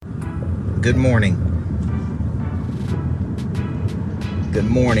Good morning. Good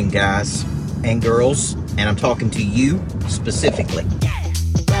morning, guys and girls. And I'm talking to you specifically.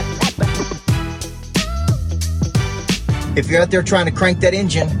 If you're out there trying to crank that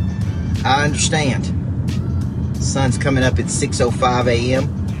engine, I understand. The sun's coming up at 6:05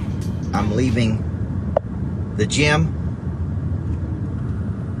 a.m. I'm leaving the gym.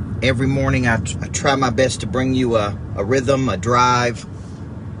 Every morning I try my best to bring you a rhythm, a drive.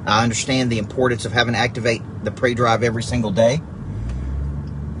 I understand the importance of having to activate the pre-drive every single day.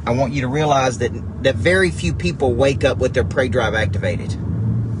 I want you to realize that very few people wake up with their pre-drive activated.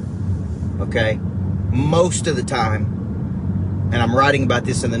 Okay? Most of the time, and I'm writing about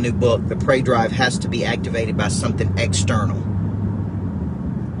this in the new book, the pre-drive has to be activated by something external.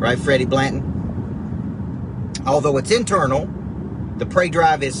 Right, Freddie Blanton? Although it's internal, the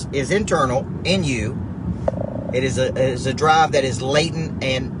pre-drive is internal in you. It is a drive that is latent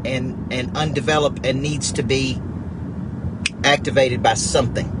and undeveloped and needs to be activated by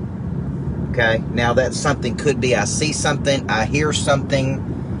something. Okay? Now that something could be I see something, I hear something,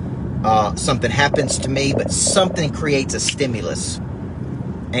 something happens to me, but something creates a stimulus.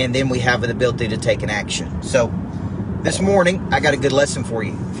 And then we have the ability to take an action. So this morning, I got a good lesson for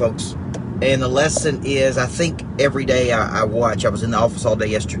you, folks. And the lesson is, I think every day I watch. I was in the office all day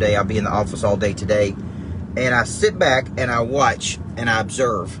yesterday. I'll be in the office all day today. And I sit back and I watch and I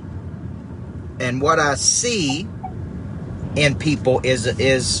observe. And what I see in people is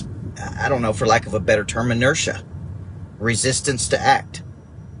I don't know, for lack of a better term, inertia. Resistance to act.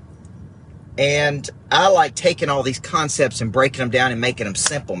 And I like taking all these concepts and breaking them down and making them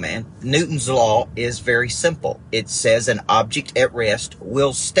simple, man. Newton's law is very simple. It says an object at rest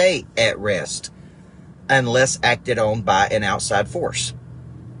will stay at rest unless acted on by an outside force.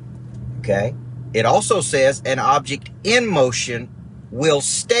 Okay? It also says an object in motion will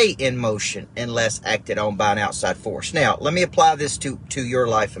stay in motion unless acted on by an outside force. Now, let me apply this to your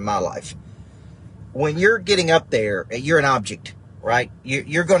life and my life. When you're getting up there, you're an object, right?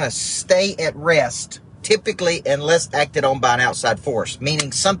 You're going to stay at rest, typically, unless acted on by an outside force,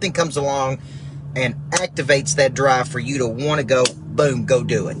 meaning something comes along and activates that drive for you to want to go, boom, go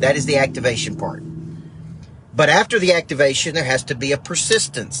do it. That is the activation part. But after the activation, there has to be a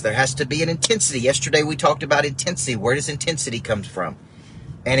persistence. There has to be an intensity. Yesterday, we talked about intensity. Where does intensity come from?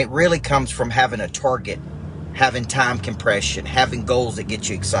 And it really comes from having a target, having time compression, having goals that get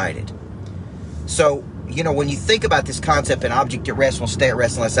you excited. So, you know, when you think about this concept, an object at rest will stay at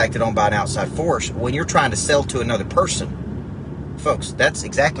rest unless acted on by an outside force. When you're trying to sell to another person, folks, that's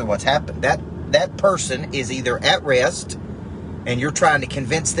exactly what's happened. That person is either at rest and you're trying to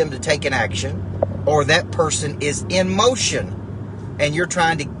convince them to take an action, or that person is in motion and you're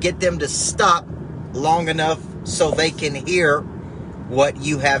trying to get them to stop long enough so they can hear what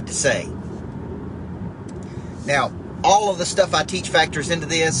you have to say. Now, all of the stuff I teach factors into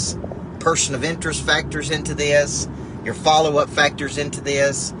this. Person of interest factors into this. Your follow-up factors into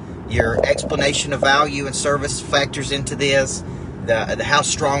this. Your explanation of value and service factors into this. The how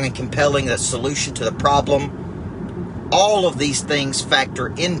strong and compelling the solution to the problem. All of these things factor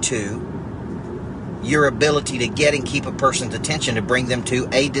into your ability to get and keep a person's attention, to bring them to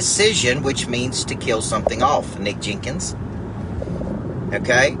a decision, which means to kill something off. Nick Jenkins.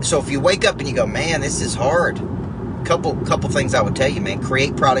 Okay? So if you wake up and you go, man, this is hard. Couple things I would tell you, man.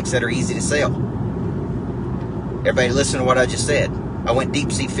 Create products that are easy to sell. Everybody listen to what I just said. I went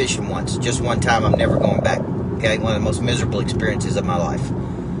deep sea fishing once. Just one time. I'm never going back. Okay? One of the most miserable experiences of my life.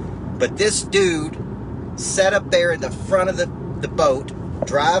 But this dude sat up there in the front of the boat,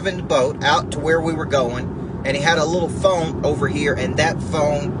 driving the boat out to where we were going, and he had a little phone over here, and that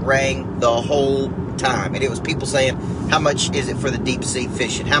phone rang the whole time. And it was people saying, how much is it for the deep sea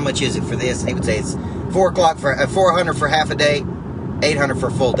fishing? How much is it for this? And he would say, it's $400 for half a day, $800 for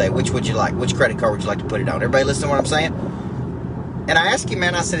a full day. Which would you like? Which credit card would you like to put it on? Everybody listen to what I'm saying? And I asked him,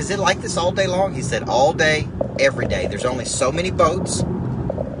 man, I said, is it like this all day long? He said, all day, every day. There's only so many boats,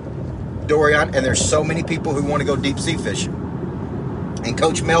 Dorian, and there's so many people who want to go deep sea fishing. And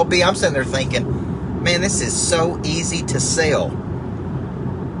Coach Mel B, I'm sitting there thinking, man, this is so easy to sell.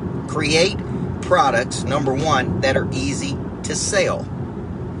 Create products, number one, that are easy to sell.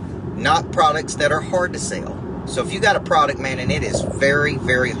 Not products that are hard to sell. So if you got a product, man, and it is very,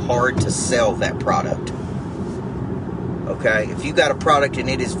 very hard to sell that product. Okay? If you got a product and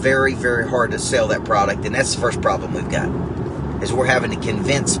it is very, very hard to sell that product, then that's the first problem we've got. Is we're having to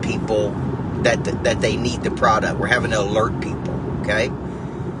convince people that they need the product. We're having to alert people. Okay?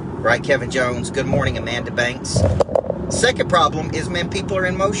 Right, Kevin Jones? Good morning, Amanda Banks. Second problem is, man, people are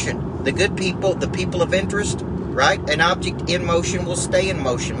in motion. The good people, the people of interest, right? An object in motion will stay in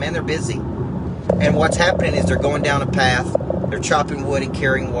motion. Man, they're busy. And what's happening is they're going down a path. They're chopping wood and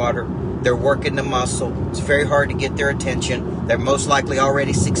carrying water. They're working the muscle. It's very hard to get their attention. They're most likely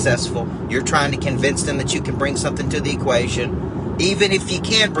already successful. You're trying to convince them that you can bring something to the equation. Even if you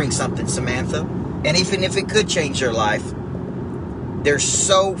can bring something, Samantha, and even if it could change their life, they're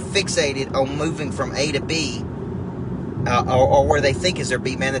so fixated on moving from A to B, or where they think is their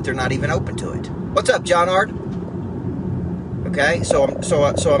B, man, that they're not even open to it. What's up, John Ard? Okay, so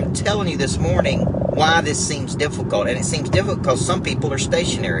I'm telling you this morning why this seems difficult, and it seems difficult because some people are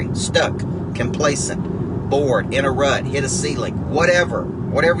stationary, stuck, complacent, bored, in a rut, hit a ceiling,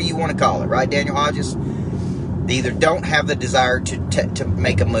 whatever you want to call it, right, Daniel Hodges? They either don't have the desire to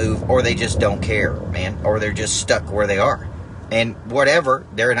make a move, or they just don't care, man, or they're just stuck where they are, and whatever,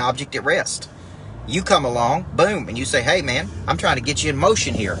 they're an object at rest. You come along, boom, and you say, hey, man, I'm trying to get you in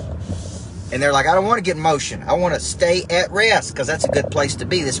motion here. And they're like, I don't want to get in motion. I want to stay at rest, because that's a good place to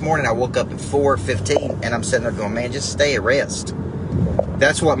be. This morning I woke up at 4:15, and I'm sitting there going, man, just stay at rest.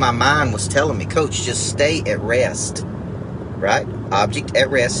 That's what my mind was telling me. Coach, just stay at rest, right? Object at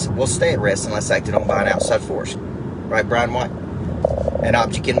rest will stay at rest unless acted on by an outside force. Right, Brian White? An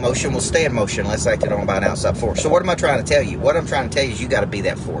object in motion will stay in motion unless acted on by an outside force. So what am I trying to tell you? What I'm trying to tell you is you got to be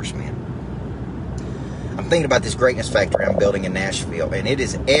that force, man. I'm thinking about this greatness factory I'm building in Nashville, and it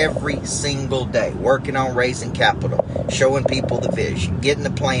is every single day working on raising capital, showing people the vision, getting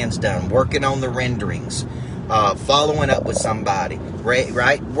the plans done, working on the renderings, following up with somebody,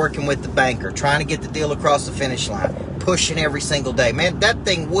 right? Working with the banker, trying to get the deal across the finish line, pushing every single day. Man, that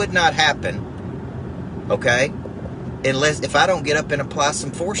thing would not happen, okay, if I don't get up and apply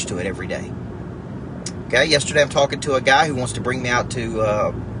some force to it every day. Okay, yesterday I'm talking to a guy who wants to bring me out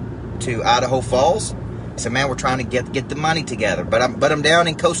to Idaho Falls. I said, man, we're trying to get the money together, but I'm down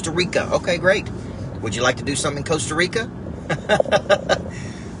in Costa Rica. Okay, great. Would you like to do something in Costa Rica?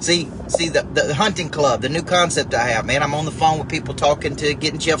 see the hunting club, the new concept I have, man. I'm on the phone with people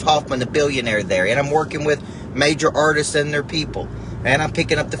getting Jeff Hoffman, the billionaire, there, and I'm working with major artists and their people, and I'm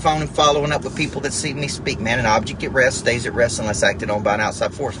picking up the phone and following up with people that see me speak. Man, an object at rest stays at rest unless acted on by an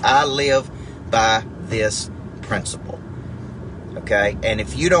outside force. I live by this principle. Okay, and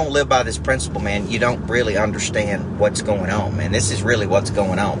if you don't live by this principle, man, you don't really understand what's going on, man. This is really what's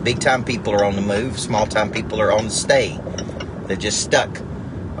going on. Big time people are on the move. Small time people are on the stay. They're just stuck.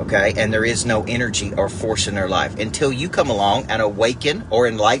 Okay, and there is no energy or force in their life until you come along and awaken or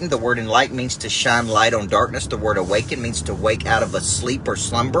enlighten. The word enlighten means to shine light on darkness. The word awaken means to wake out of a sleep or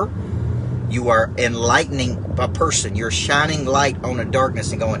slumber. You are enlightening a person. You're shining light on a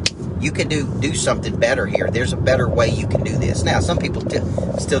darkness and going, you can do something better here. There's a better way you can do this. Now, some people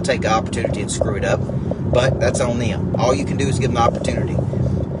still take the opportunity and screw it up, but that's on them. All you can do is give them the opportunity.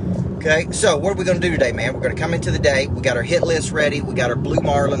 Okay, so what are we going to do today, man? We're going to come into the day. We got our hit list ready. We got our blue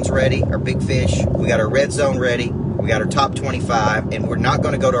marlins ready, our big fish. We got our red zone ready. We got our top 25, and we're not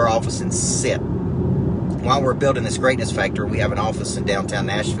going to go to our office and sit. While we're building this greatness factory, we have an office in downtown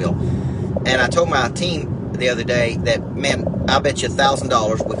Nashville. And I told my team the other day that, man, I bet you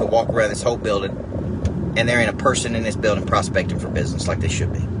 $1,000 we could walk around this whole building and there ain't a person in this building prospecting for business like they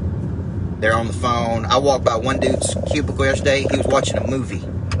should be. They're on the phone. I walked by one dude's cubicle yesterday. He was watching a movie.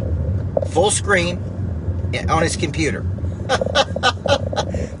 Full screen on his computer.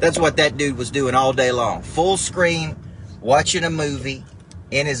 That's what that dude was doing all day long. Full screen, watching a movie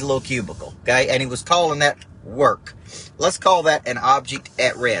in his little cubicle. Okay? And he was calling that work. Let's call that an object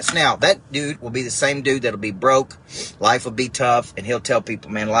at rest. Now, that dude will be the same dude that'll be broke. Life will be tough. And he'll tell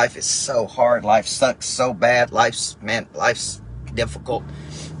people, man, life is so hard. Life sucks so bad. Life's difficult.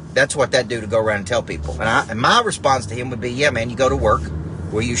 That's what that dude will go around and tell people. And my response to him would be, yeah, man, you go to work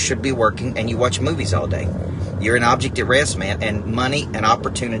where you should be working and you watch movies all day. You're an object at rest, man. And money and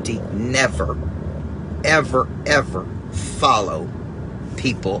opportunity never, ever, ever follow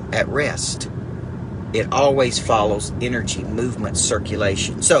people at rest. It always follows energy, movement,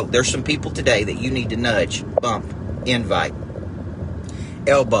 circulation. So there's some people today that you need to nudge, bump, invite,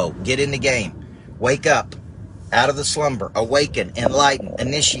 elbow, get in the game, wake up, out of the slumber, awaken, enlighten,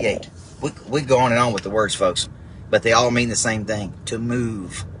 initiate. We go on and on with the words, folks, but they all mean the same thing, to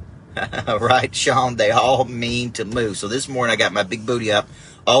move. Right, Sean? They all mean to move. So this morning I got my big booty up,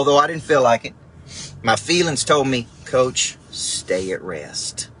 although I didn't feel like it. My feelings told me, Coach, stay at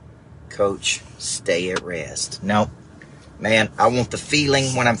rest. Coach, stay at rest. No, man, I want the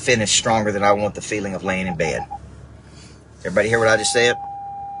feeling when I'm finished stronger than I want the feeling of laying in bed. Everybody hear what I just said?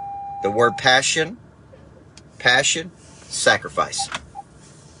 The word passion, sacrifice.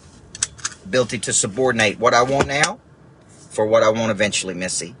 Ability to subordinate what I want now for what I want eventually,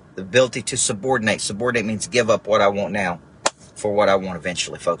 Missy. The ability to subordinate. Subordinate means give up what I want now for what I want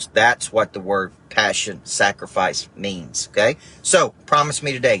eventually, folks. That's what the word passion, sacrifice means, okay? So, promise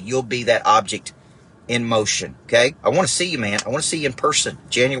me today, you'll be that object in motion, okay? I want to see you, man. I want to see you in person.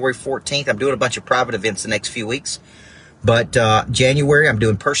 January 14th, I'm doing a bunch of private events the next few weeks. But January, I'm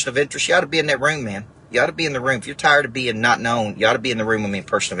doing person of interest. You ought to be in that room, man. You ought to be in the room. If you're tired of being not known, you ought to be in the room with me in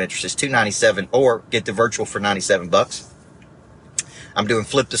person of interest. It's $297, or get the virtual for $97. I'm doing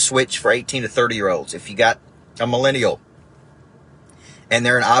flip the switch for 18 to 30-year-olds. If you got a millennial and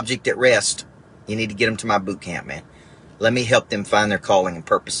they're an object at rest, you need to get them to my boot camp, man. Let me help them find their calling and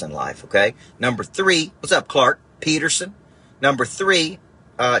purpose in life, okay? Number 3, what's up, Clark Peterson? Number 3,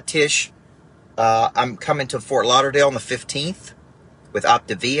 Tish, I'm coming to Fort Lauderdale on the 15th with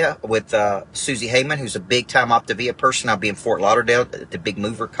Optavia, with Susie Heyman, who's a big-time Optavia person. I'll be in Fort Lauderdale at the Big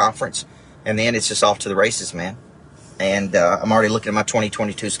Mover Conference. And then it's just off to the races, man. And I'm already looking at my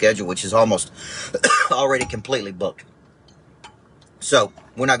 2022 schedule, which is almost already completely booked. So,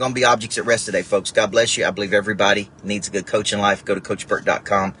 we're not going to be objects at rest today, folks. God bless you. I believe everybody needs a good coach in life. Go to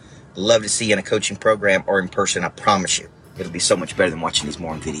CoachBurt.com. Love to see you in a coaching program or in person. I promise you, it'll be so much better than watching these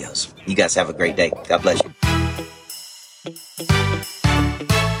morning videos. You guys have a great day. God bless you.